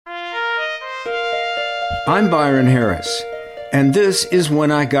I'm Byron Harris, and this is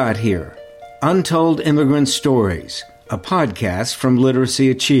When I Got Here, Untold Immigrant Stories, a podcast from Literacy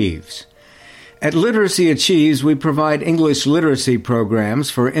Achieves. At Literacy Achieves, we provide English literacy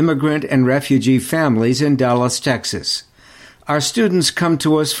programs for immigrant and refugee families in Dallas, Texas. Our students come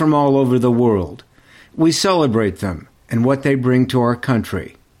to us from all over the world. We celebrate them and what they bring to our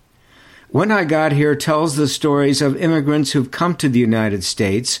country. When I Got Here tells the stories of immigrants who've come to the United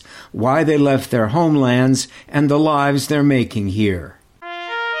States, why they left their homelands, and the lives they're making here.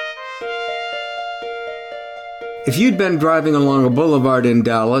 If you'd been driving along a boulevard in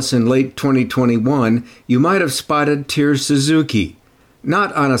Dallas in late 2021, you might have spotted Thear Suzuki,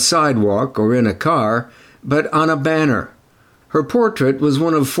 not on a sidewalk or in a car, but on a banner. Her portrait was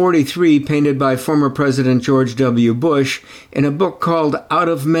one of 43 painted by former President George W. Bush in a book called Out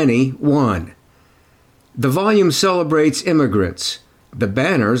of Many, One. The volume celebrates immigrants. The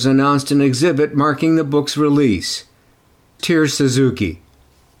banners announced an exhibit marking the book's release. Thear Suzuki.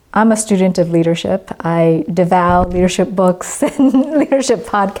 I'm a student of leadership. I devour leadership books and leadership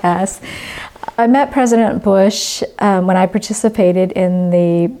podcasts. I met President Bush when I participated in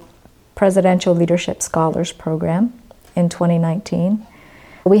the Presidential Leadership Scholars Program in 2019.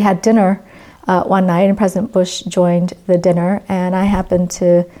 We had dinner one night, and President Bush joined the dinner, and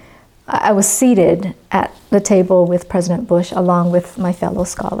I was seated at the table with President Bush along with my fellow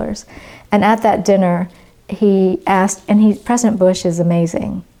scholars. And at that dinner, he asked, President Bush is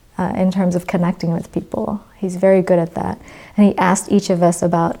amazing in terms of connecting with people. He's very good at that. And he asked each of us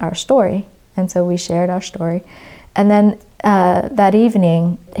about our story, and so we shared our story. And then that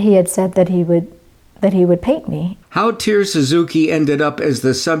evening, he had said that he would paint me. How Thear Suzuki ended up as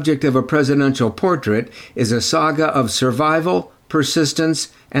the subject of a presidential portrait is a saga of survival,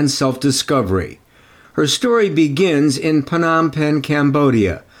 persistence, and self-discovery. Her story begins in Phnom Penh,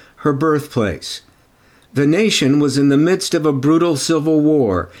 Cambodia, her birthplace. The nation was in the midst of a brutal civil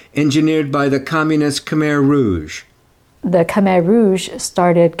war engineered by the communist Khmer Rouge. The Khmer Rouge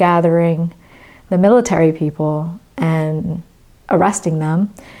started gathering the military people and arresting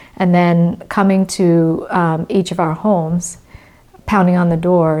them, and then coming to each of our homes, pounding on the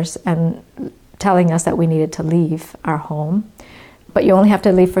doors and telling us that we needed to leave our home. But you only have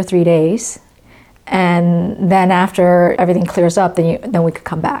to leave for 3 days. And then after everything clears up, then we could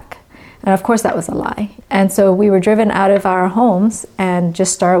come back. And of course that was a lie. And so we were driven out of our homes and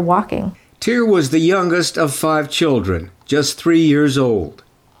just started walking. Thear was the youngest of 5 children, just 3 years old.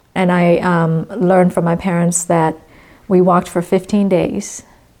 And I learned from my parents that we walked for 15 days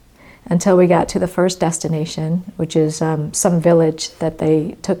until we got to the first destination, which is some village that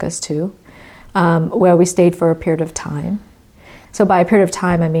they took us to, where we stayed for a period of time. So by a period of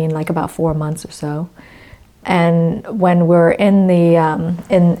time, I mean like about 4 months or so. And when we're in the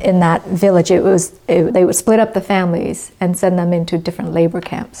in that village, they would split up the families and send them into different labor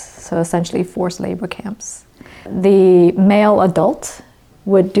camps. So essentially forced labor camps. The male adult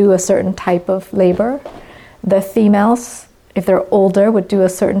would do a certain type of labor. The females, if they're older, would do a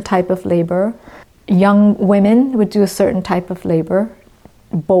certain type of labor. Young women would do a certain type of labor.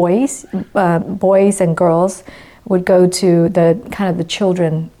 Boys and girls would go to the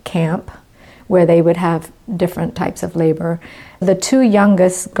children camp, where they would have different types of labor. The 2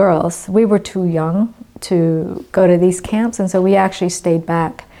 youngest girls, we were too young to go to these camps, and so we actually stayed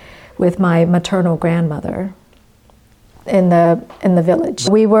back with my maternal grandmother in the village.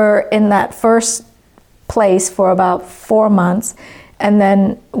 We were in that first place for about 4 months, and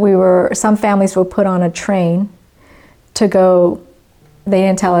then some families were put on a train to go. They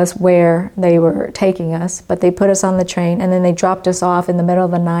didn't tell us where they were taking us, but they put us on the train, and then they dropped us off in the middle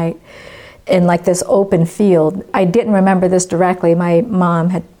of the night in like this open field. I didn't remember this directly. My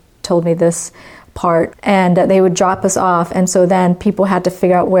mom had told me this part, and they would drop us off, and so then people had to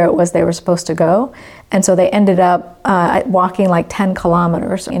figure out where it was they were supposed to go, and so they ended up walking like 10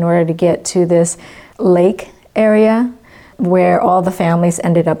 kilometers in order to get to this lake area where all the families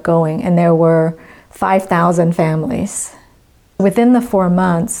ended up going, and there were 5,000 families. Within the 4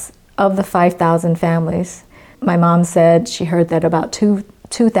 months of the 5,000 families, my mom said she heard that about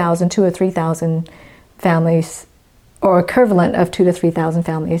 2,000 or 3,000 families, or equivalent of 2,000 to 3,000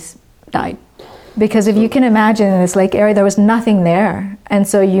 families, died. Because if you can imagine, in this lake area, there was nothing there. And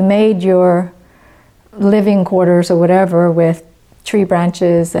so you made your living quarters or whatever with tree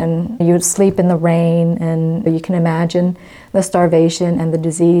branches, and you would sleep in the rain, and you can imagine the starvation and the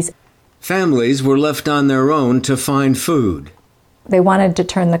disease. Families were left on their own to find food. They wanted to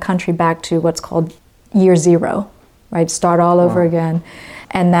turn the country back to what's called year zero, right? Start all over again.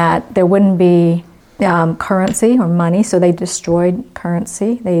 And that there wouldn't be currency or money, so they destroyed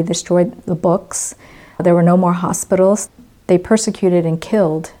currency. They destroyed the books. There were no more hospitals. They persecuted and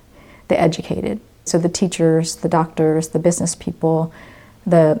killed the educated. So the teachers, the doctors, the business people,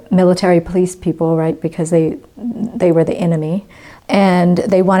 the military police people, right, because they were the enemy. And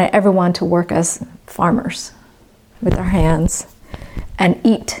they wanted everyone to work as farmers with their hands and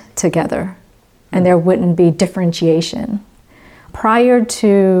eat together. And there wouldn't be differentiation. Prior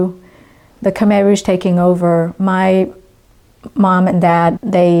to the Khmer Rouge taking over, my mom and dad,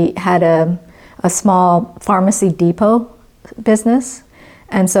 they had a small pharmacy depot business.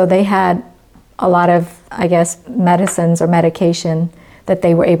 And so they had a lot of, I guess, medicines or medication that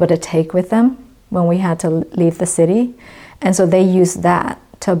they were able to take with them when we had to leave the city. And so they used that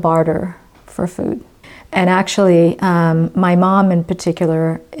to barter for food. And actually, my mom in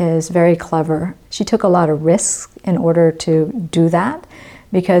particular is very clever. She took a lot of risks in order to do that,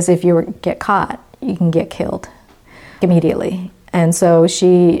 because if you get caught, you can get killed immediately. And so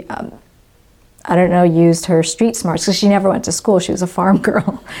she, I don't know, used her street smarts, because she never went to school. She was a farm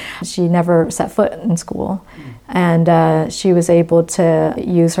girl. She never set foot in school. And she was able to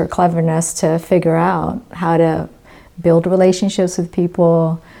use her cleverness to figure out how to build relationships with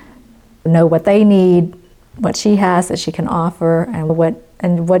people, know what they need, what she has that she can offer, and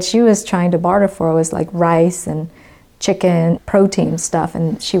what she was trying to barter for was like rice and chicken, protein stuff,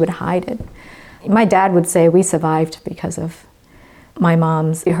 and she would hide it. My dad would say we survived because of my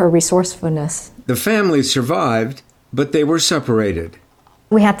mom's, her resourcefulness. The family survived, but they were separated.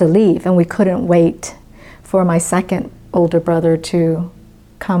 We had to leave, and we couldn't wait for my second older brother to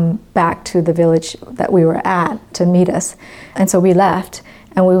come back to the village that we were at to meet us. And so we left,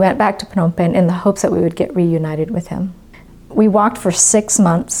 and we went back to Phnom Penh in the hopes that we would get reunited with him. We walked for 6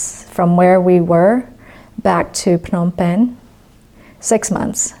 months from where we were back to Phnom Penh, 6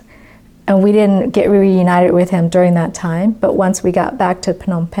 months. And we didn't get reunited with him during that time, but once we got back to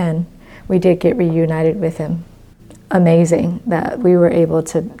Phnom Penh, we did get reunited with him. Amazing that we were able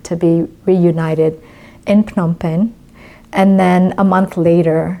to be reunited in Phnom Penh. And then a month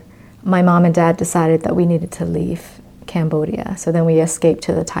later, my mom and dad decided that we needed to leave Cambodia. So then we escaped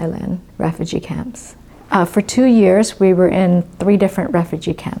to the Thailand refugee camps. For 2 years, we were in 3 different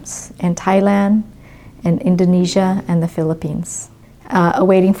refugee camps, in Thailand, in Indonesia, and the Philippines,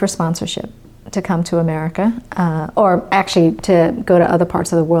 awaiting for sponsorship to come to America, or actually to go to other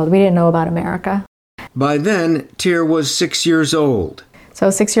parts of the world. We didn't know about America. By then, Thear was 6 years old. So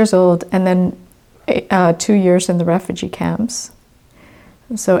 6 years old, and then 2 years in the refugee camps.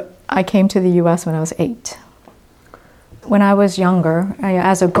 So I came to the U.S. when I was 8. When I was younger,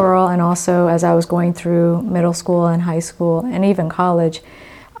 as a girl, and also as I was going through middle school and high school and even college,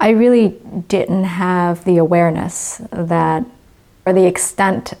 I really didn't have the awareness that, or the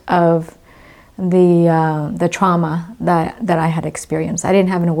extent of the trauma that I had experienced. I didn't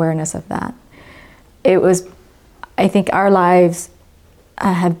have an awareness of that. It was, I think our lives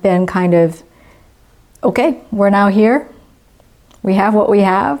have been kind of, okay, we're now here. We have what we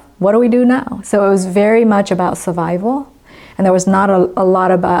have. What do we do now? So it was very much about survival. And there was not a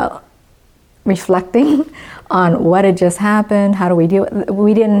lot about reflecting on what had just happened, how do we deal with it.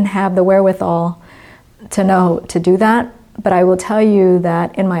 We didn't have the wherewithal to know to do that. But I will tell you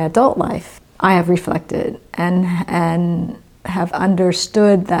that in my adult life, I have reflected and have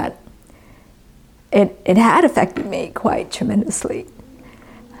understood that it had affected me quite tremendously.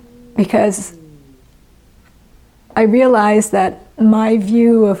 Because I realized that my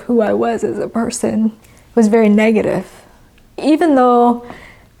view of who I was as a person was very negative. Even though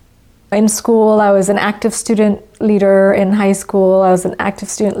in school I was an active student leader, in high school I was an active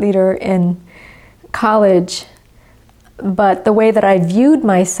student leader, in college, but the way that I viewed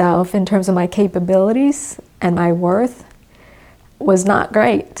myself in terms of my capabilities and my worth was not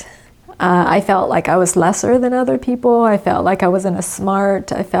great. I felt like I was lesser than other people. I felt like I wasn't as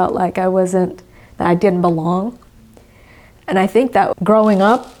smart. I felt like that I didn't belong. And I think that growing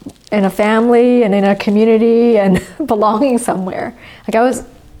up in a family and in a community and belonging somewhere,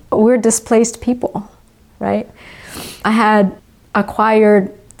 we're displaced people, right? I had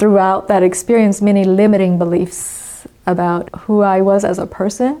acquired throughout that experience many limiting beliefs about who I was as a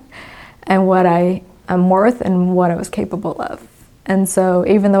person and what I am worth and what I was capable of. And so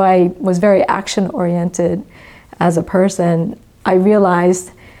even though I was very action-oriented as a person, I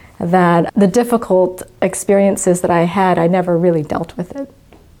realized that the difficult experiences that I had, I never really dealt with it.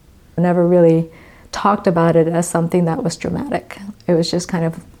 I never really talked about it as something that was dramatic. It was just kind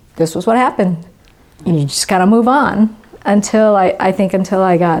of, this was what happened. You just gotta move on. Until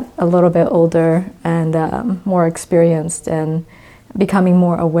I got a little bit older and more experienced and becoming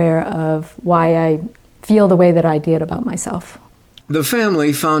more aware of why I feel the way that I did about myself. The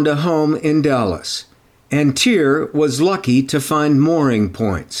family found a home in Dallas. And Thear was lucky to find mooring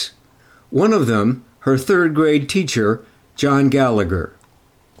points. One of them, her third grade teacher, John Gallagher.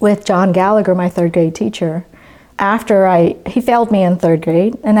 With John Gallagher, my third grade teacher, he failed me in third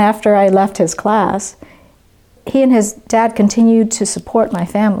grade, and after I left his class, he and his dad continued to support my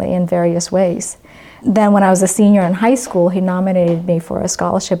family in various ways. Then when I was a senior in high school, he nominated me for a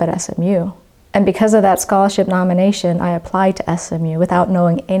scholarship at SMU. And because of that scholarship nomination, I applied to SMU without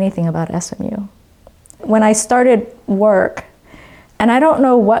knowing anything about SMU. When I started work, and I don't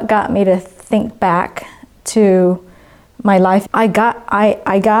know what got me to think back to my life, I got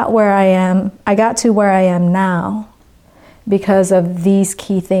to where I am now because of these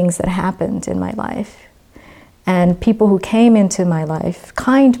key things that happened in my life. And people who came into my life,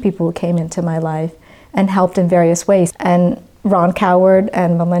 kind people who came into my life and helped in various ways. And Ron Coward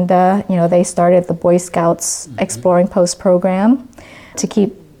and Melinda, they started the Boy Scouts Exploring Post program to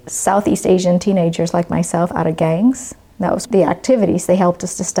keep Southeast Asian teenagers like myself out of gangs. That was the activities. They helped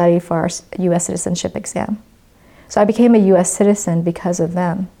us to study for our U.S. citizenship exam. So I became a U.S. citizen because of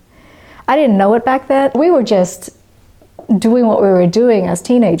them. I didn't know it back then. We were just doing what we were doing as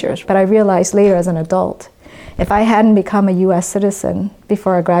teenagers, but I realized later as an adult, if I hadn't become a U.S. citizen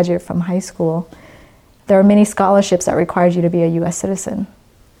before I graduated from high school, there are many scholarships that required you to be a U.S. citizen.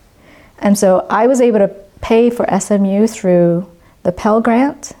 And so I was able to pay for SMU through the Pell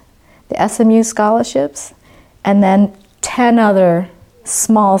Grant, the SMU scholarships, and then 10 other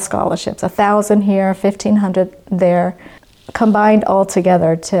small scholarships, 1,000 here, 1,500 there, combined all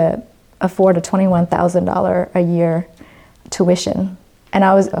together to afford a $21,000 a year tuition. And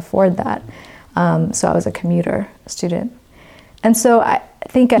I was afford that. So I was a commuter student. And so I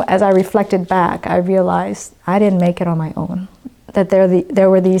think as I reflected back, I realized I didn't make it on my own. That there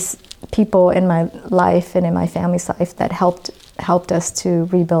were these people in my life and in my family's life that helped us to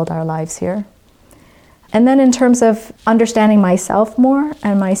rebuild our lives here. And then in terms of understanding myself more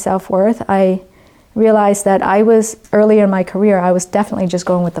and my self-worth, I realized that earlier in my career, I was definitely just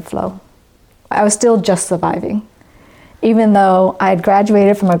going with the flow. I was still just surviving. Even though I had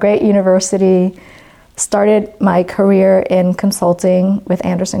graduated from a great university, started my career in consulting with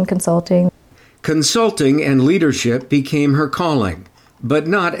Anderson Consulting. Consulting and leadership became her calling, but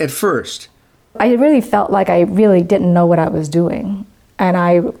not at first. I really felt like I really didn't know what I was doing. And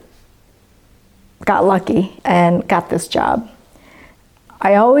I got lucky and got this job.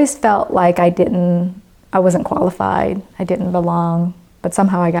 I always felt like I wasn't qualified, I didn't belong, but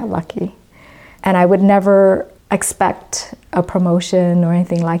somehow I got lucky. And I would never expect a promotion or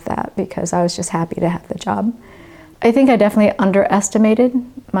anything like that because I was just happy to have the job. I think I definitely underestimated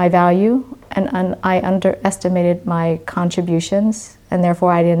my value and I underestimated my contributions, and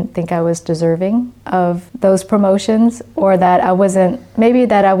therefore I didn't think I was deserving of those promotions, or that I wasn't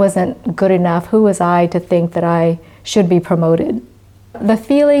good enough. Who was I to think that I should be promoted? The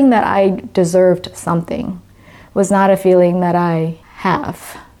feeling that I deserved something was not a feeling that I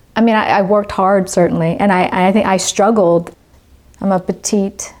have. I mean, I worked hard, certainly, and I think I struggled. I'm a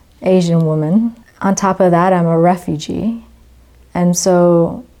petite Asian woman. On top of that, I'm a refugee. And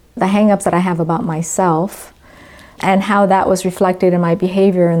so the hang-ups that I have about myself and how that was reflected in my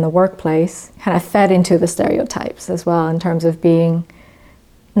behavior in the workplace kind of fed into the stereotypes as well, in terms of being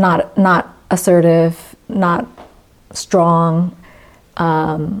not assertive, not strong,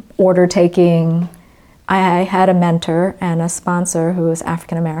 order-taking. I had a mentor and a sponsor who was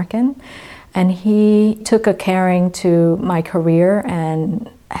African American, and he took a caring to my career and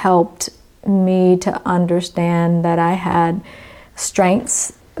helped me to understand that I had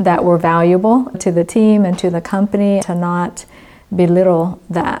strengths that were valuable to the team and to the company, to not belittle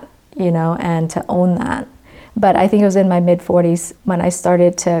that, and to own that. But I think it was in my mid-40s when I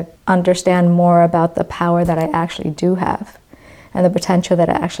started to understand more about the power that I actually do have and the potential that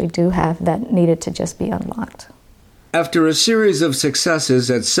I actually do have that needed to just be unlocked. After a series of successes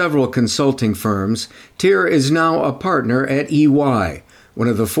at several consulting firms, Thear is now a partner at EY, one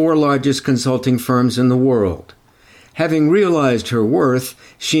of the 4 largest consulting firms in the world. Having realized her worth,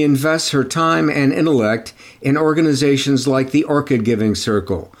 she invests her time and intellect in organizations like the Orchid Giving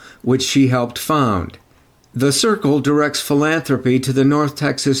Circle, which she helped found. The circle directs philanthropy to the North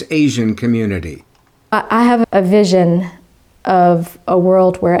Texas Asian community. I have a vision of a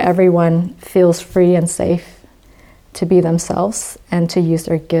world where everyone feels free and safe to be themselves and to use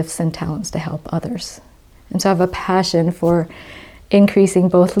their gifts and talents to help others. And so I have a passion for increasing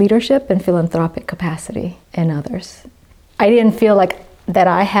both leadership and philanthropic capacity in others. I didn't feel like that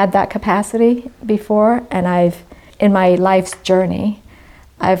I had that capacity before, and in my life's journey,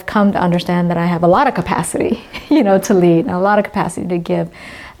 I've come to understand that I have a lot of capacity, to lead, and a lot of capacity to give.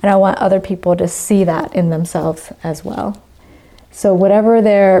 And I want other people to see that in themselves as well. So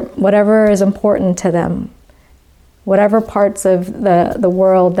whatever is important to them, whatever parts of the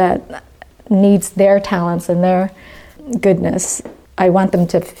world that needs their talents and their goodness, I want them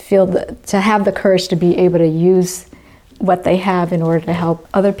to to have the courage to be able to use what they have in order to help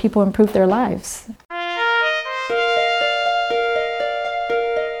other people improve their lives.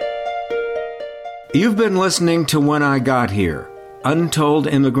 You've been listening to When I Got Here, Untold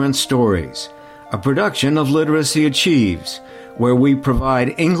Immigrant Stories, a production of Literacy Achieves, where we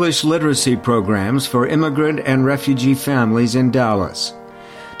provide English literacy programs for immigrant and refugee families in Dallas.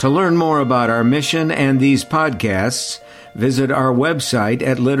 To learn more about our mission and these podcasts, visit our website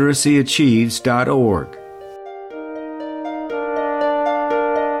at literacyachieves.org.